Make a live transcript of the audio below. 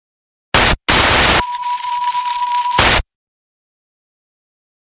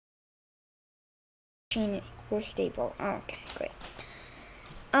We're stable. Oh, okay, great.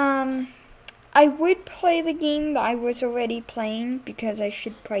 I would play the game that I was already playing because I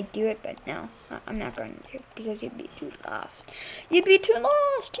should probably do it, but no, I'm not going to because you'd be too lost. You'd be too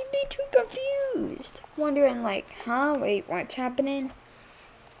lost. You'd be too confused. Wondering like, huh? Wait, what's happening?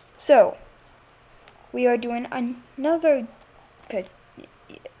 So, we are doing another person.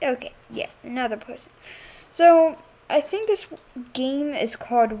 Okay, yeah, another person. So, I think this game is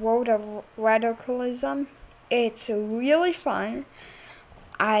called World of Radicalism. It's really fun.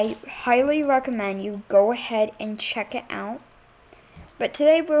 I highly recommend you go ahead and check it out. But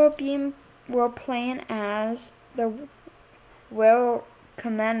today we're playing as the Will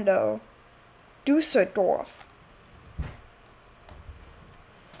Commando Dusseldorf.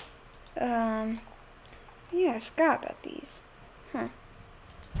 Yeah, I forgot about these. Huh.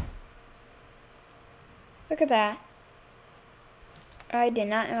 Look at that. I did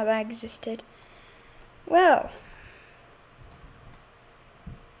not know that existed. Well,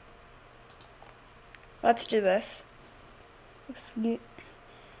 let's do this. Let's do.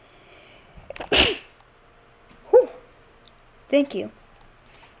 Whew. Thank you.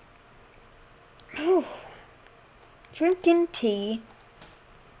 Whew. Drinking tea.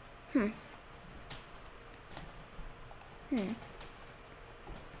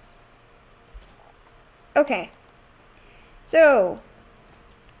 Okay. So,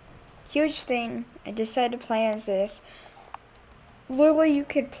 huge thing. I decided to play as this. Literally, you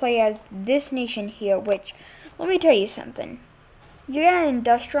could play as this nation here, which, let me tell you something. You gotta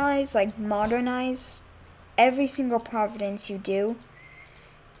industrialize, like modernize, every single province you do.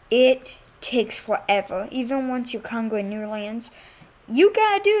 It takes forever. Even once you conquer new lands, you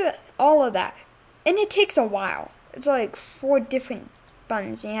gotta do all of that. And it takes a while. It's like 4 different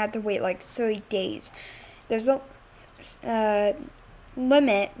buttons, and you have to wait like 30 days. There's a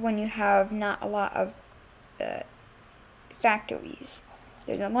limit when you have not a lot of factories.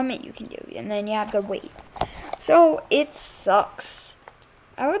 There's a limit you can do, and then you have to wait. So it sucks.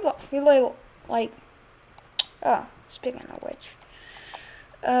 I would really like. Oh, speaking of which,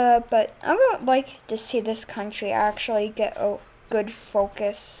 but I would like to see this country actually get a good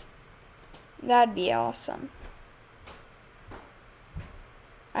focus. That'd be awesome.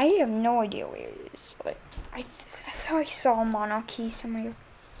 I have no idea where it is. Like, I thought I saw monarchy somewhere.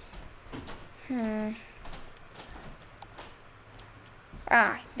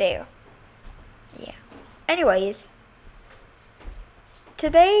 Ah, there. Yeah. Anyways,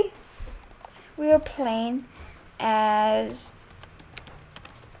 today we are playing as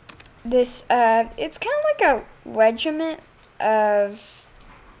this. It's kind of like a regiment of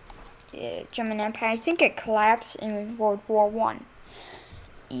German Empire. I think it collapsed in World War I.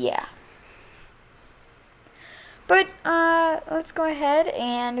 Yeah. But let's go ahead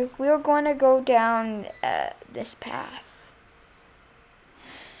and we're going to go down this path.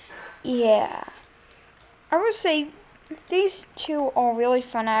 Yeah. I would say these two are really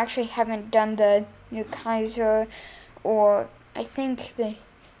fun. I actually haven't done the New Kaiser or I think the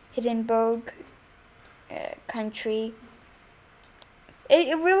Hindenburg country.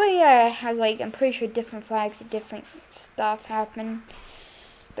 It really has like, I'm pretty sure different flags and different stuff happen.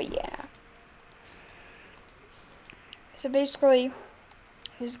 But yeah. So basically,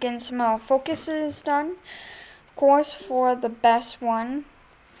 just getting some more focuses done. Of course, for the best one,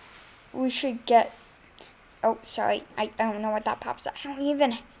 we should get. Oh, sorry. I don't know what that pops up. I don't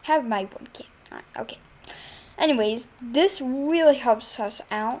even have my webcam. Okay. Anyways, this really helps us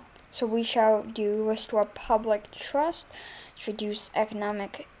out. So we shall do restore public trust, reduce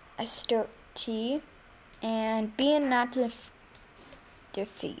economic austerity, and being not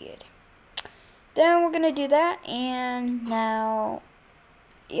defeated. Then we're gonna do that, and now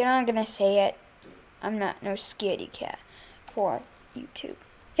you're not gonna say it. I'm not no scaredy cat for YouTube.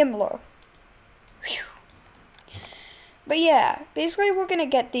 Hemmler. Whew. But yeah, basically we're gonna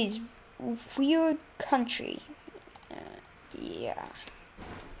get these weird country. Yeah.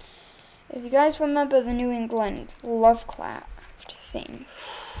 If you guys remember the New England Lovecraft thing.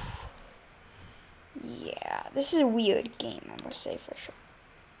 Yeah, this is a weird game, I'm gonna say for sure.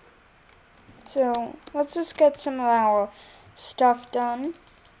 So, let's just get some of our stuff done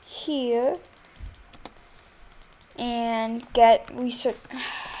here. And get research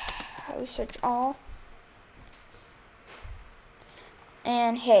all.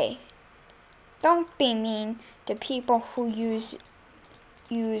 And hey, don't be mean to people who use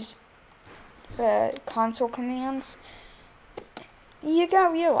console commands. You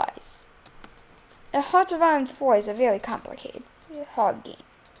gotta realize, Hearts of Iron 4 is a very complicated, hard game.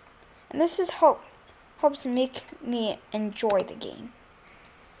 And this is helps make me enjoy the game.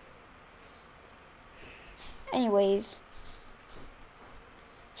 Anyways.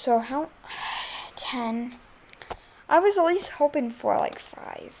 So how 10? I was at least hoping for like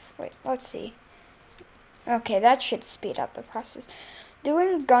 5. Wait, let's see. Okay, that should speed up the process.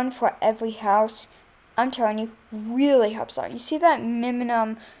 Doing gun for every house, I'm telling you, really helps out. You see that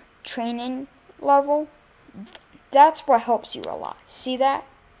minimum training level? That's what helps you a lot. See that?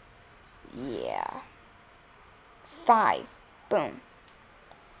 Yeah. 5. Boom.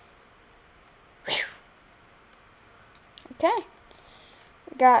 Whew. Okay.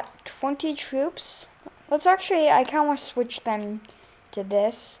 We got 20 troops. Let's actually, I kind of want to switch them to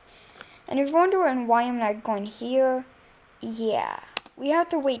this. And if you're wondering why I'm not going here, yeah. We have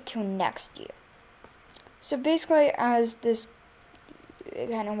to wait till next year. So basically, as this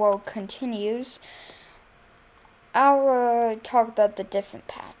kind of world continues, I'll talk about the different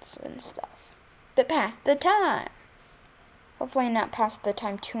paths and stuff. But past the time. Hopefully not past the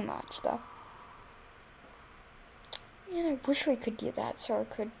time too much, though. And I wish we could do that so I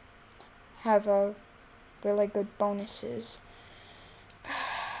could have really good bonuses.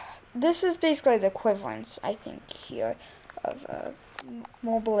 This is basically the equivalence, I think, here of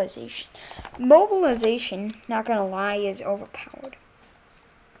mobilization. Mobilization, not gonna lie, is overpowered.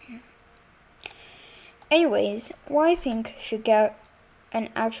 Anyways, what I think should get an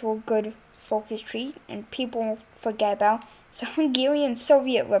actual good focus tree and people forget about is the Hungarian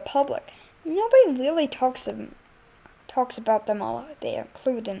Soviet Republic. Nobody really talks about them all. They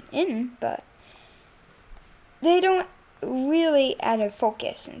include them in, but they don't really add a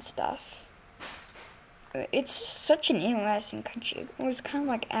focus and stuff. It's such an interesting country. It was kind of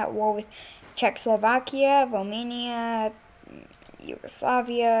like at war with Czechoslovakia, Romania,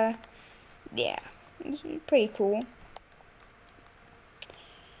 Yugoslavia. Yeah, it's pretty cool.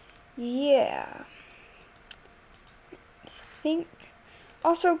 Yeah.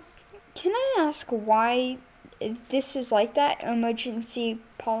 Also, can I ask why this is like that? Emergency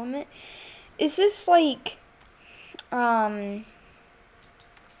parliament? Is this like, what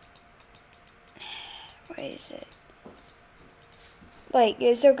is it? Like,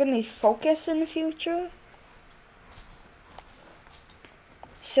 is there gonna be focus in the future?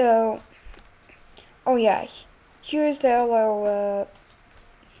 So, oh yeah, here's the little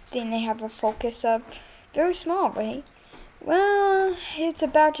thing they have a focus of. Very small, right? Well, it's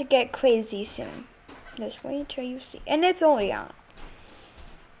about to get crazy soon. Just wait until you see. And it's only on.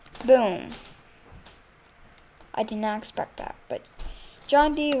 Boom. I did not expect that, but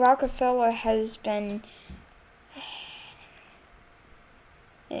John D. Rockefeller has been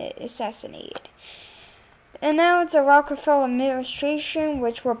assassinated. And now it's a Rockefeller administration,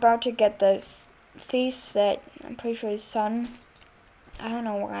 which we're about to get the face that I'm pretty sure his son. I don't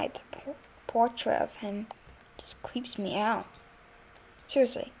know why the portrait of him just creeps me out.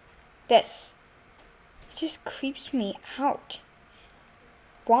 Seriously, this. It just creeps me out.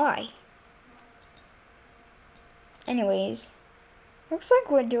 Why? Anyways, looks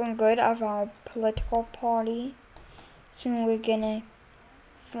like we're doing good of our political party. Soon we're gonna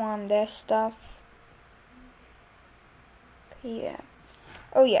form this stuff. Yeah.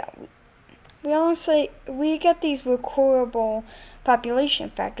 Oh yeah. We get these recordable population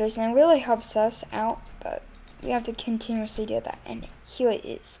factors, and it really helps us out, but we have to continuously do that, and here it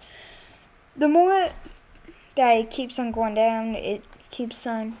is. The more that it keeps on going down, it keeps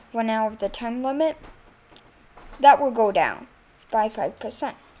on running out of the time limit, that will go down by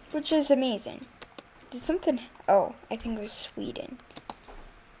 5%, which is amazing. Did something, oh, I think it was Sweden.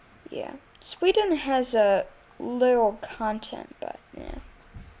 Yeah, Sweden has a little content, but yeah.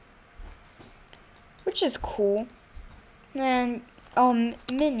 Which is cool. And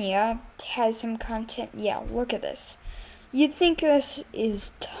Minya has some content. Yeah, look at this. You'd think this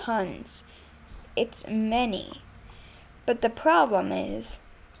is tons. It's many. But the problem is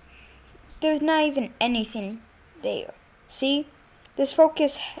there's not even anything there. See? This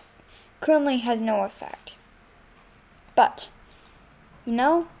focus currently has no effect. But you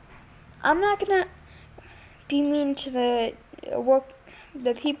know, I'm not gonna be mean to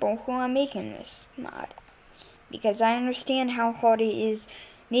the people who are making this mod, because I understand how hard it is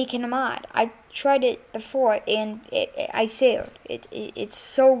making a mod. I tried it before and I failed. It's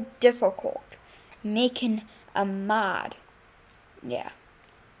so difficult making a mod. Yeah,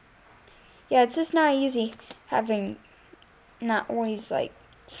 it's just not easy having not always, like,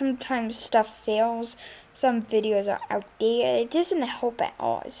 sometimes stuff fails, some videos are outdated. It doesn't help at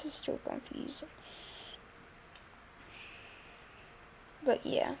all. It's just so confusing. But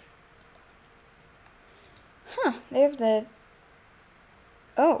yeah. Huh, they have the...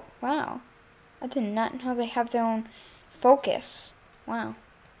 Oh, wow. I did not know they have their own focus. Wow.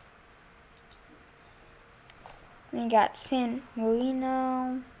 We got San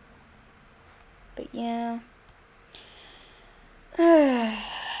Marino. But yeah.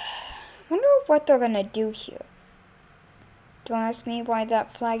 Wonder what they're gonna do here. Don't ask me why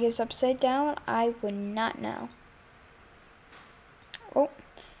that flag is upside down. I would not know. Oh,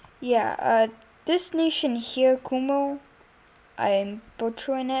 yeah, this nation here, Kumo, I'm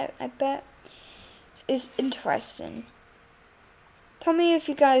butchering it, I bet, is interesting. Tell me if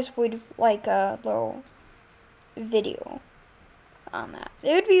you guys would like a little video on that.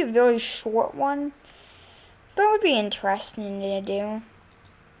 It would be a very short one, but it would be interesting to do.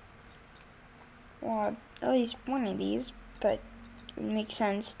 Well, at least one of these, but it would make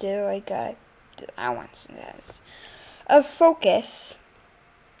sense to, like, I want this. A focus.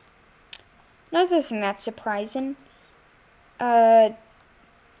 Another thing that's surprising. No,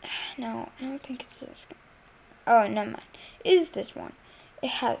 I don't think it's this one. Oh, never mind. It is this one. It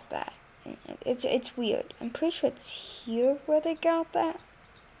has that. It's weird. I'm pretty sure it's here where they got that.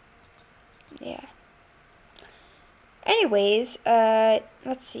 Yeah. Anyways,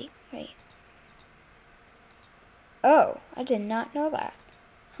 let's see. Wait. Oh, I did not know that.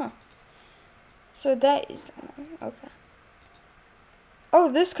 Huh. So that is the one. Okay. Oh,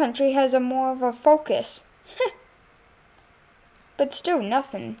 this country has a more of a focus. But still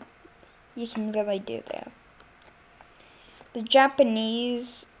nothing you can really do there. The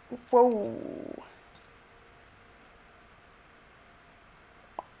Japanese, whoa.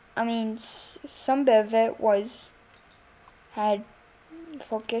 I mean, some bit of it had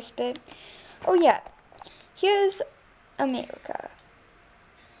focus bit. Oh yeah, here's America.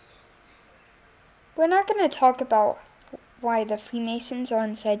 We're not going to talk about why the Freemasons are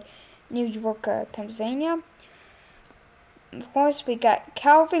inside New York, Pennsylvania. Of course, we got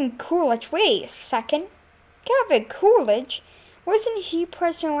Calvin Coolidge. Wait a second. Calvin Coolidge? Wasn't he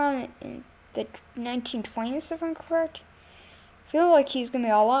president around in the 1920s, if I'm correct? I feel like he's going to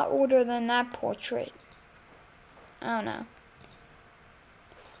be a lot older than that portrait. I don't know.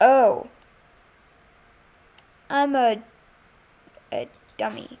 Oh. I'm a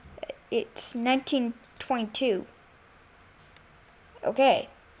dummy. It's 1922. Okay.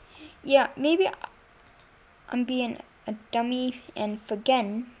 Yeah, maybe I'm being a dummy and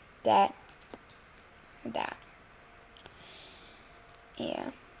forgetting that.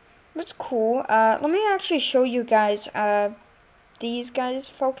 Yeah. That's cool. Let me actually show you guys these guys'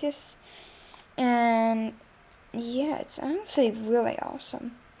 focus. And yeah, it's honestly really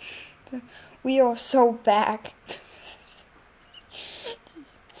awesome. We are so back.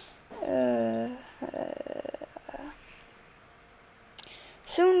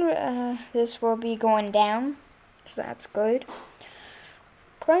 Soon this will be going down, so that's good.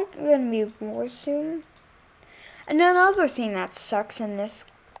 Probably gonna be war soon. And another thing that sucks in this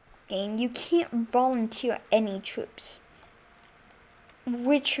game, you can't volunteer any troops,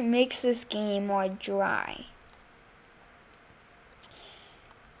 which makes this game more dry.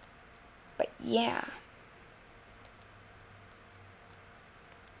 But yeah.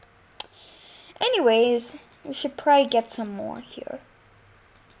 Anyways, we should probably get some more here,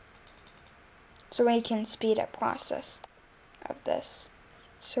 so we can speed up process of this,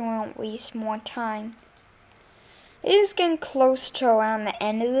 so we won't waste more time. It is getting close to around the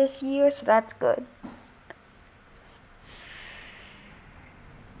end of this year, so that's good.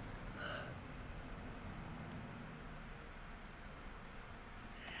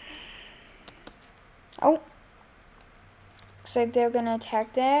 Oh, looks like they're gonna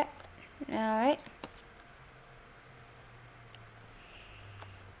attack that. Alright.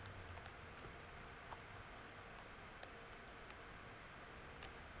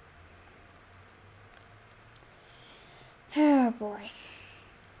 Oh boy.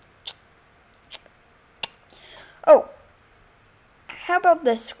 Oh, how about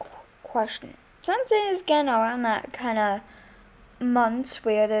this question? Since it is getting around that kind of months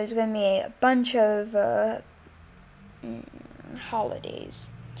where there's going to be a bunch of holidays,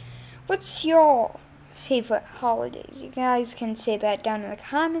 what's your favorite holidays? You guys can say that down in the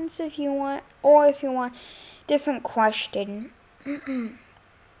comments if you want, or if you want different question.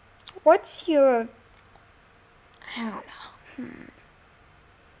 What's your, I don't know.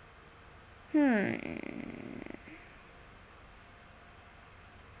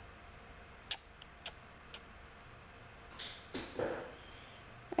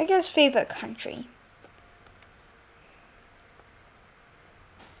 I guess favorite country.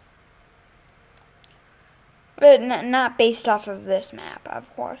 But not based off of this map,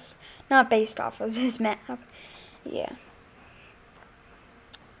 of course. Not based off of this map. Yeah.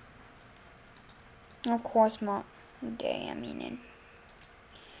 Of course, day, I mean.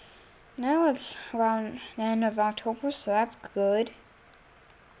 Now it's around the end of October, so that's good.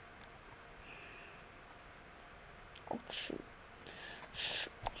 Oh, shoot.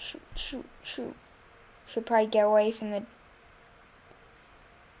 Shoot, shoot, shoot, shoot. Should probably get away from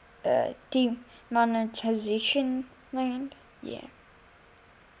the demonetization land. Yeah.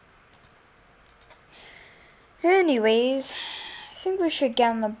 Anyways, I think we should get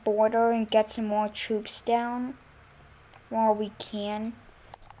on the border and get some more troops down while we can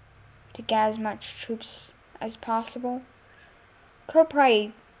to get as much troops as possible. Could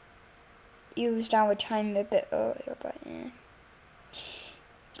probably used our time a bit earlier, but yeah.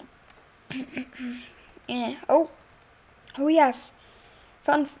 Yeah. Oh, we have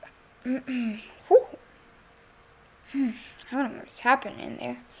fun. I don't know what's happening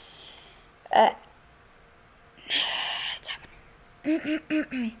there. It's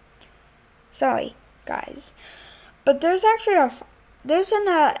happening. Sorry, guys, but there's actually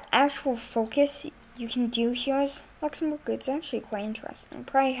an actual focus you can do here as Luxembourg. It's actually quite interesting. It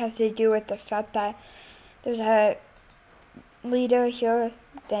probably has to do with the fact that there's a leader here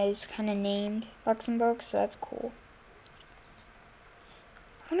that is kind of named Luxembourg, so that's cool.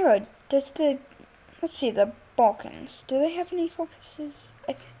 I don't know, let's see, the Balkans, do they have any focuses?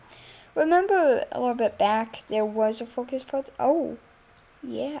 Remember a little bit back, there was a focus for, oh,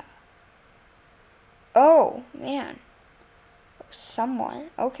 yeah. Oh, man.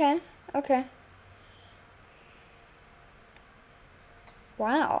 Somewhat, okay.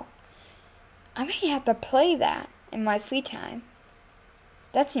 Wow. I may have to play that in my free time.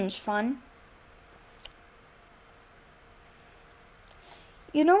 That seems fun.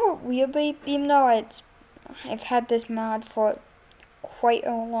 You know what, weirdly, even though I've had this mod for quite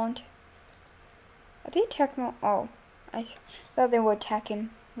a long time. Are they attacking? Oh, I thought they were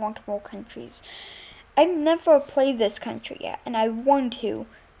attacking multiple countries. I've never played this country yet, and I want to.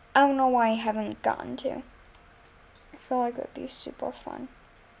 I don't know why I haven't gotten to. I feel like it would be super fun.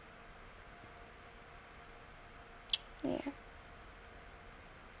 Yeah.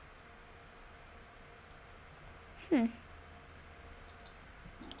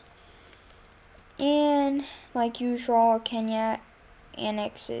 And, like usual, Kenya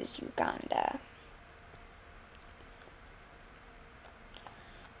annexes Uganda.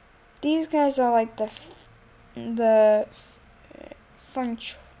 These guys are like the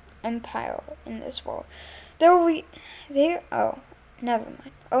French Empire in this world. Oh, never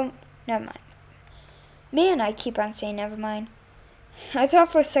mind. Oh, never mind. Man, I keep on saying never mind. I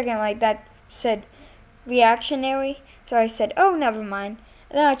thought for a second like that said reactionary, so I said, oh, never mind.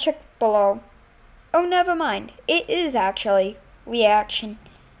 And then I checked below. Oh, never mind. It is actually reactionary.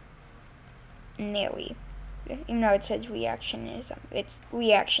 Even though it says reactionism, it's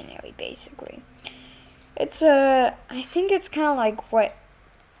reactionary, basically. It's I think it's kind of like what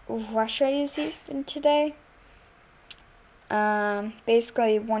Russia is even today.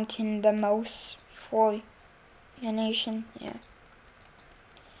 Basically wanting the most for your nation, yeah.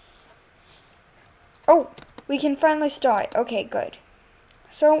 Oh, we can finally start. Okay, good.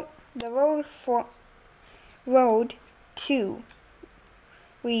 So, the road to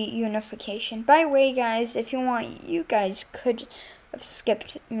reunification. By the way, guys, if you want, you guys could have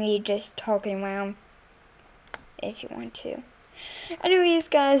skipped me just talking around if you want to. Anyways,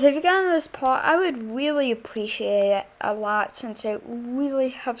 guys, if you got to this part, I would really appreciate it a lot, since it really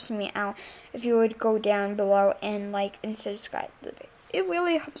helps me out if you would go down below and like and subscribe to the video. It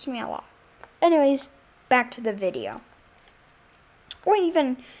really helps me a lot. Anyways, back to the video. Or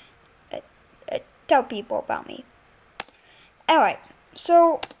even tell people about me. Alright,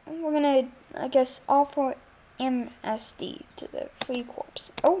 so we're gonna, I guess, offer MSD to the Free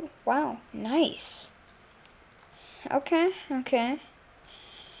Corps. Oh, wow, nice. Okay.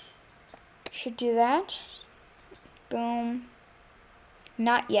 Should do that. Boom.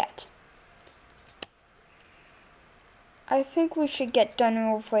 Not yet. I think we should get done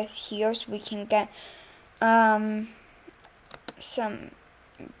over with here so we can get some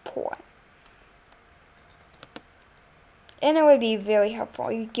port. And it would be very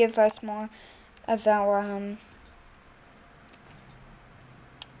helpful. You give us more of our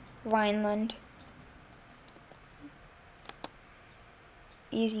Rhineland.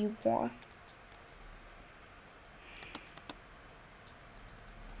 Easy war.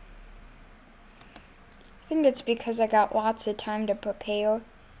 I think it's because I got lots of time to prepare.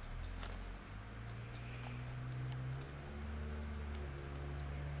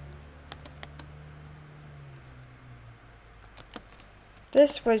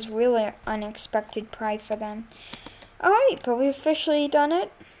 This was really unexpected pride for them. Alright, but we've officially done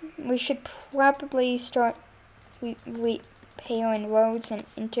it. We should probably start repaying paving roads and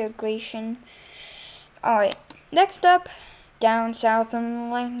integration. Alright, next up, down south in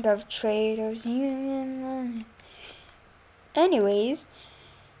the land of traders union. Anyways,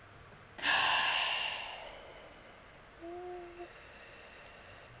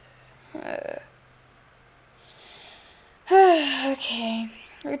 okay,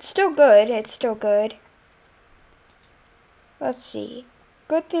 it's still good, Let's see.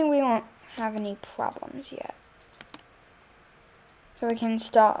 Good thing we won't have any problems yet. So we can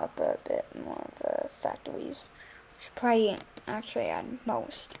start up a bit more of the factories. Should probably actually add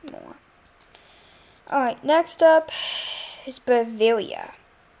most more. Alright, next up is Bavaria.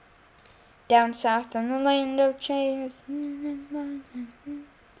 Down south in the land of chains.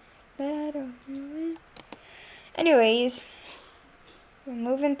 Anyways, we're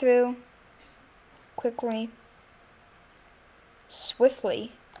moving through quickly,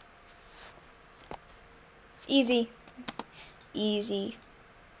 swiftly. Easy. Easy.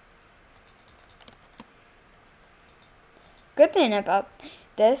 Good thing about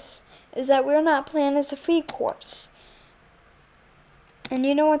this is that we're not playing as a free corps. And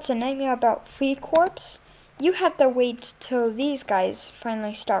you know what's a nightmare about free corps? You have to wait till these guys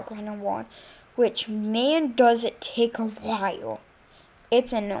finally start going to war, which, man, does it take a while.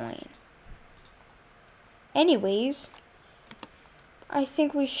 It's annoying. Anyways, I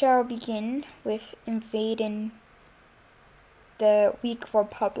think we shall begin with invading the weak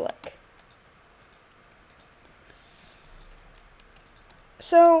republic.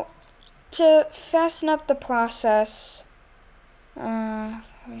 So, to fasten up the process, where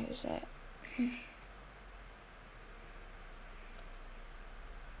is it?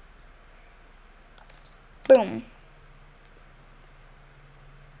 Boom.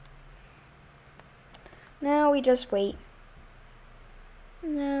 Now we just wait.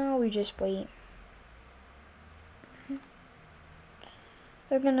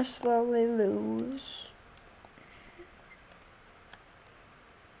 They're gonna slowly lose.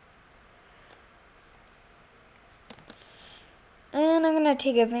 And I'm gonna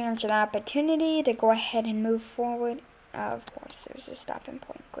take advantage of the opportunity to go ahead and move forward. Of course, there's a stopping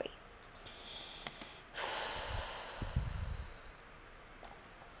point. Great.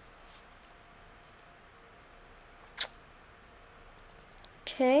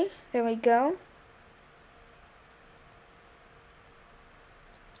 Okay, there we go.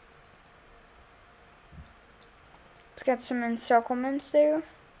 It's got some encirclements there.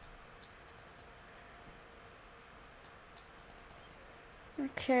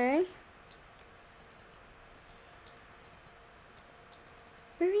 Okay.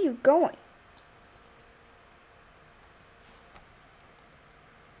 Where are you going?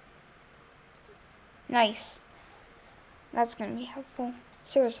 Nice. That's gonna be helpful.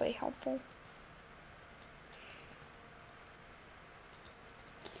 Seriously helpful.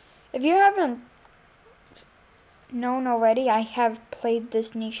 If you haven't known already, I have played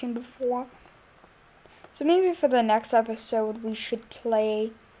this nation before. So maybe for the next episode, we should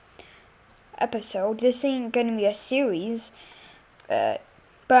play This ain't gonna be a series. But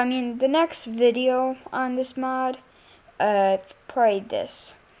I mean, the next video on this mod, probably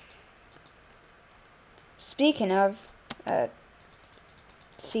this. Speaking of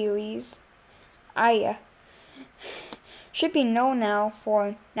series, I should be known now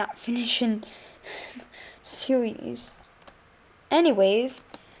for not finishing series. Anyways,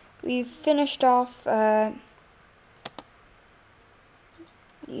 we've finished off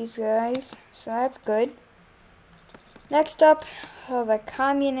these guys, so that's good. Next up are the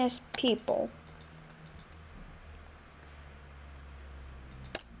communist people.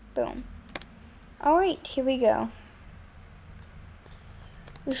 Boom. Alright, here we go.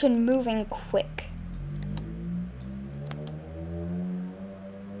 We should move in quick.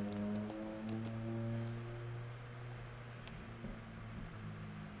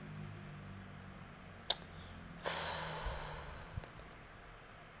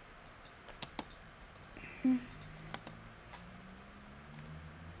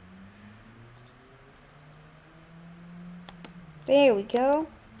 There we go.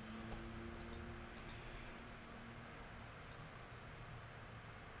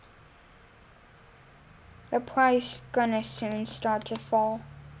 The price gonna soon start to fall.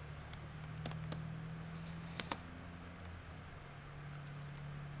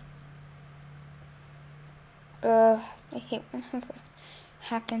 I hate whenever it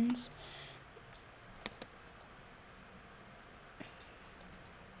happens.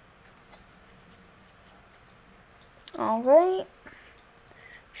 Alright.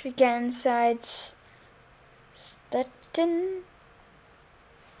 Should get inside Stettin.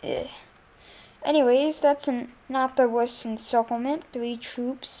 Anyways, that's not the worst encirclement. 3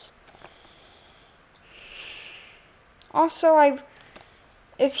 troops. Also,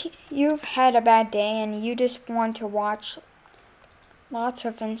 if you've had a bad day and you just want to watch lots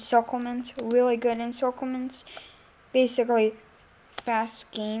of encirclements, really good encirclements, basically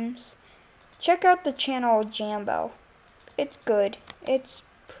fast games, check out the channel Jambo. It's good. It's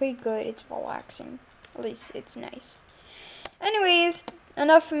pretty good. It's relaxing. At least it's nice. Anyways,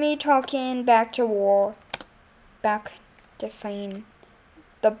 enough of me talking. Back to war. Back to fighting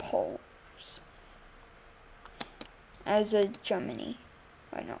the Poles. As a Germany.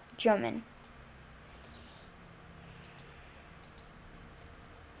 Oh no, German.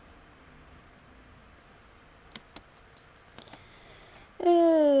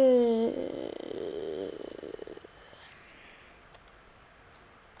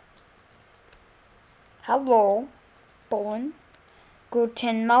 Hello, Poland.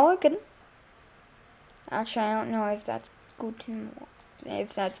 Guten Morgen. Actually, I don't know if that's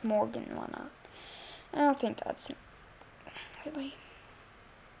if that's Morgan or not. I don't think that's really.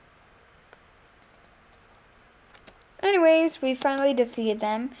 Anyways, we finally defeated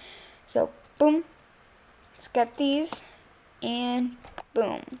them. So, boom. Let's get these. And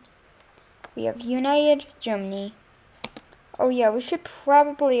boom. We have United Germany. Oh yeah, we should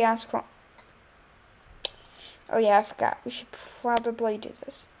probably ask for... Oh yeah, I forgot. We should probably do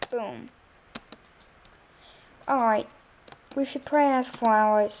this. Boom. Alright. We should probably ask for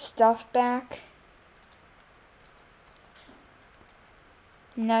our stuff back.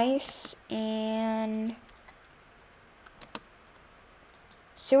 Nice. And...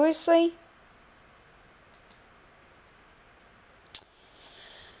 seriously?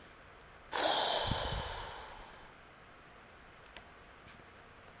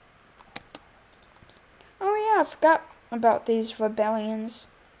 Oh yeah, I forgot about these rebellions.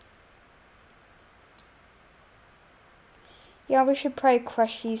 Yeah, we should probably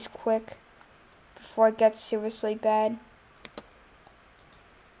crush these quick before it gets seriously bad.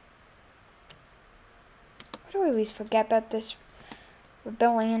 Why do I always forget about this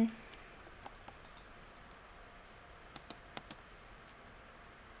rebellion?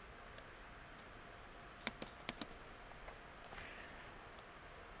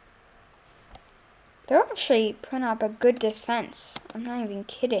 They're actually putting up a good defense. I'm not even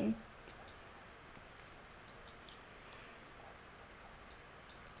kidding.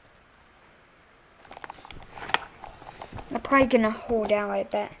 They're probably gonna hold out, I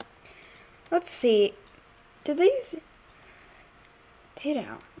bet. Let's see. Do these... They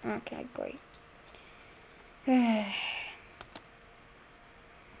don't. Okay, great.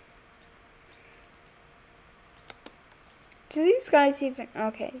 Do these guys even...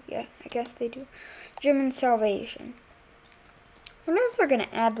 Okay, yeah, I guess they do. German Salvation. I wonder if they're gonna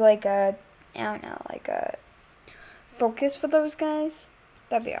add like a... I don't know, like a... focus for those guys.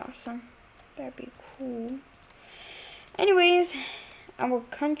 That'd be awesome. That'd be cool. Anyways, our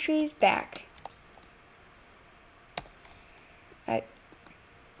country's back.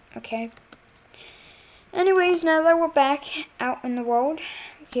 Okay. Anyways, now that we're back out in the world,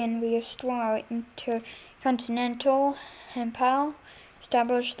 we can restore our intercontinental empire,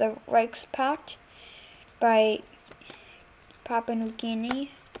 establish the Reichspakt by Papua New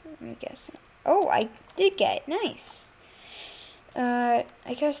Guinea. Let me guess it. Oh, I did get it. Nice. I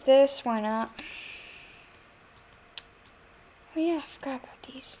guess this, why not? Oh yeah, I forgot about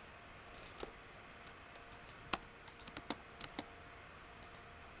these.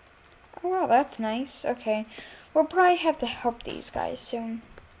 Oh wow, that's nice. Okay, we'll probably have to help these guys soon.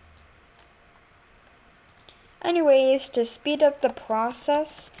 Anyways, to speed up the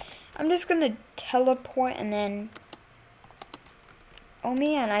process, I'm just gonna teleport and then... Oh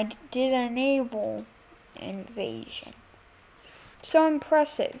man, I did a naval invasion. So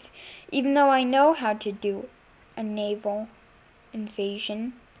impressive. Even though I know how to do a naval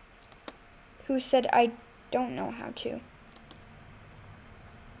invasion. Who said I don't know how to?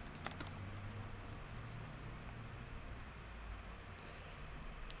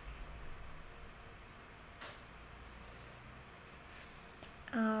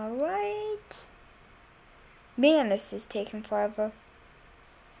 Alright. Man, this is taking forever.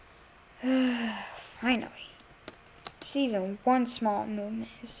 Finally. Just even one small movement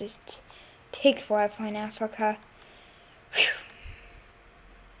is just takes forever in Africa. Whew.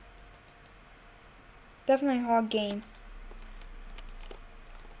 Definitely a hard game.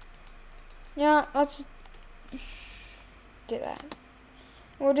 Yeah, let's do that.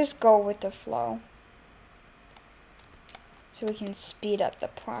 We'll just go with the flow. So we can speed up the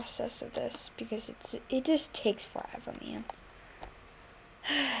process of this because it just takes forever, man.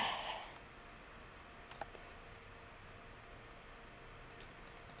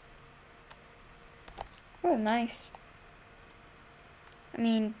 Oh, nice. I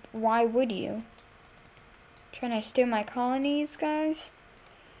mean, why would you? Trying to steal my colonies, guys?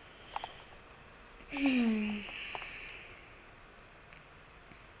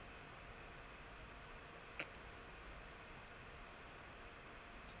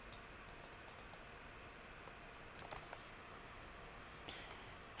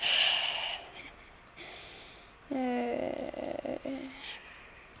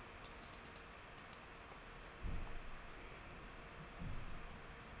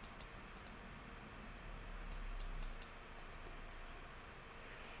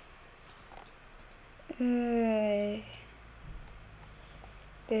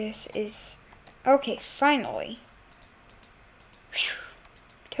 This is... Okay, finally. Whew.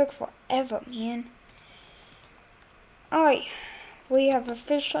 Took forever, man. Alright, we have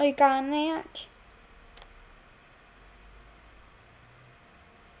officially gotten that.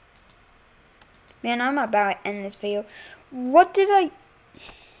 Man, I'm about to end this video. What did I...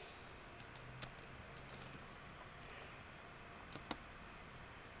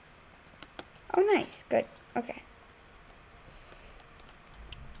 Oh, nice. Good. Okay.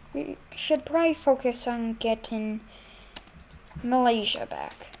 We should probably focus on getting Malaysia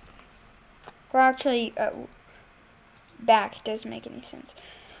back. Well, actually, back doesn't make any sense.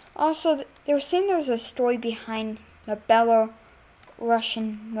 Also, they were saying there was a story behind the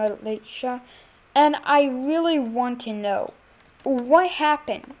Belarusian militia, and I really want to know what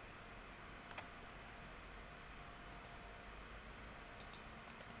happened.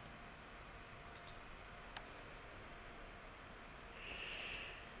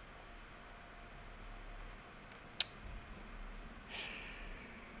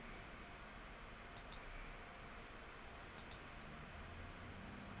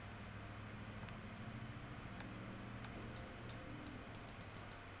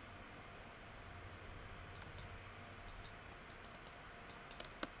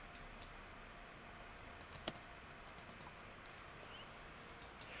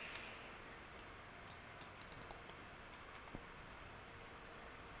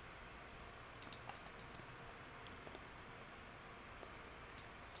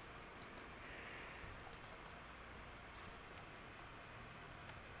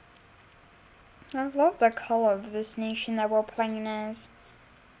 I love the color of this nation that we're playing as.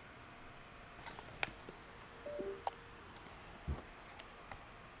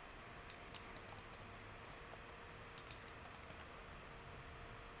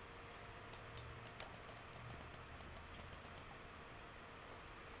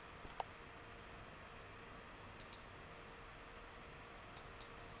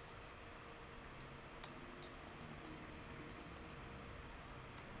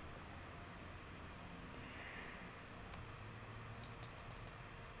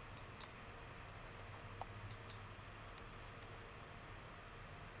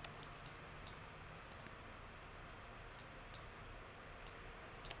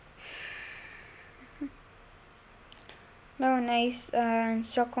 No, nice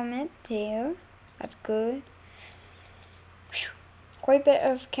encirclement there. That's good. Whew. Quite a bit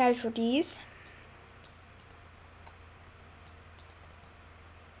of casualties.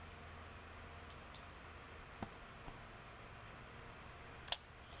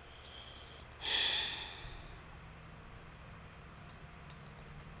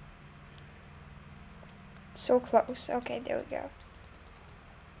 So close. Okay, there we go.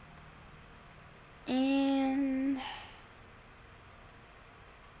 And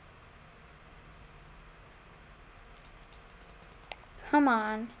come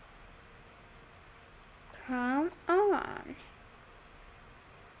on. Come on.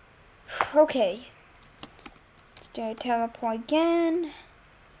 Okay. Let's do a teleport again.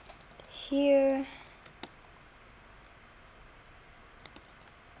 Here.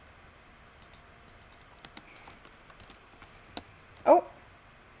 Oh.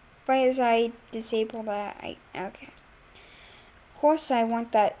 Why is I disable that? Okay. Of course I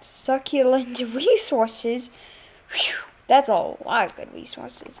want that succulent resources. Whew, that's a lot of good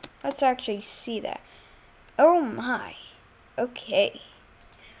resources. Let's actually see that. Oh my. Okay.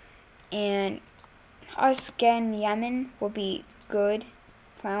 And us getting Yemen will be good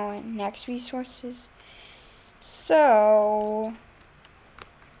for our next resources. So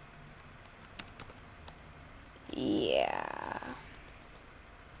yeah.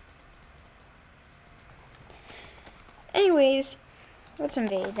 Anyways, let's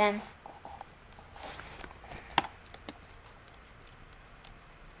invade them.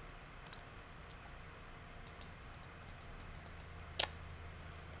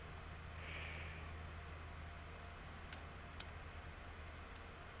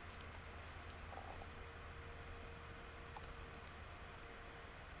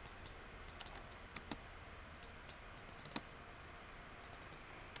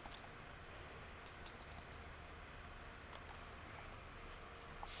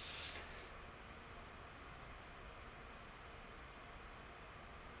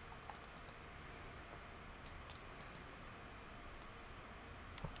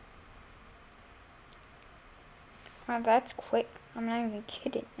 Wow, that's quick. I'm not even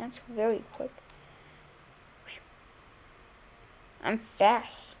kidding. That's very quick. I'm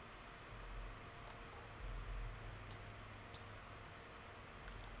fast.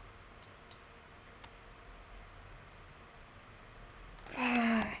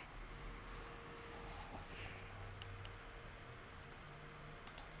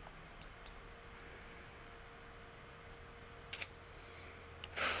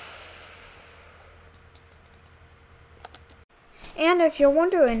 And if you're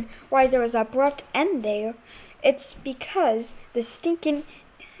wondering why there was an abrupt end there, it's because the stinking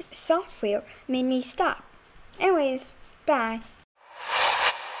software made me stop. Anyways, bye.